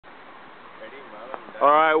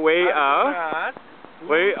Alright, we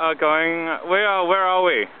are going, where are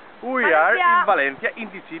we? We are in Valencia, in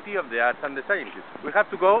the city of the arts and the sciences. We have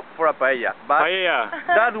to go for a paella, but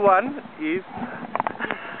that one is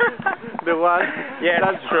the one. Yeah,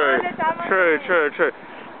 that's true. True.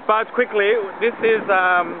 But quickly, this is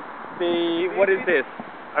what is this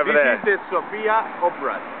over there? This is the Sofia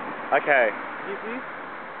Opera. Okay.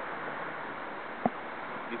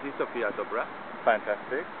 This is Sofia's opera.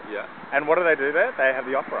 Fantastic. Yeah. And what do they do there? They have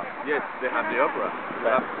the opera. Yes, they have the opera. They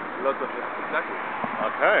have lots of spectacles.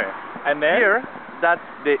 Okay. And then here, that's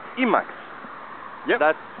the IMAX. Yep.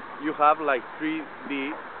 That you have like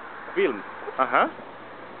 3D films.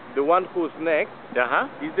 The one who's next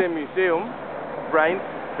is the Museum Prince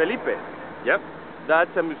Felipe. Yep.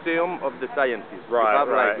 That's a museum of the sciences. Right. You have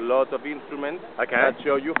like lots of instruments that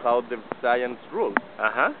show you how the science rules.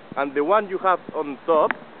 And the one you have on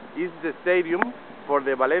top is the stadium for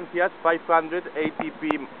the Valencia's 500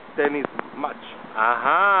 ATP tennis match.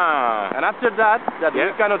 And after that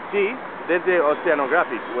we cannot see, there's the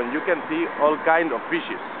oceanographic, when you can see all kind of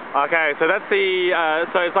fishes. Okay, so that's the,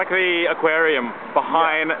 so it's like the aquarium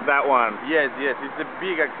behind that one. Yes, it's the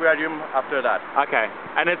big aquarium after that. Okay,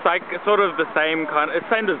 and it's like sort of the same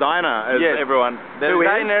same designer as everyone. The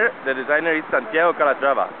designer is Santiago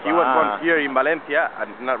Calatrava. He was born here in Valencia,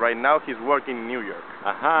 and right now he's working in New York.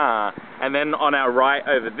 And then on our right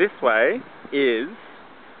over this way is...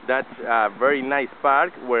 That's a very nice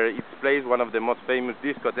park where it plays one of the most famous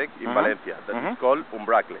discotheques in Valencia. That is called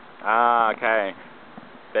Umbracle. Okay.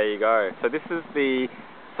 There you go. So this is the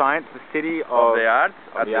city of the arts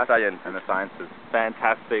and the sciences. And the sciences.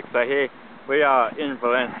 Fantastic. So here we are in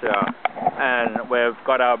Valencia, and we've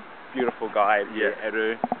got our beautiful guide here,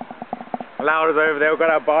 Edu. Laura's over there. We've got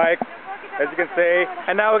our bikes, as you can see,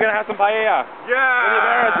 and now we're gonna have some paella.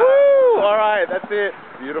 Yeah! Woo! All right, that's it.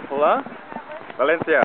 Beautiful, huh? Valencia.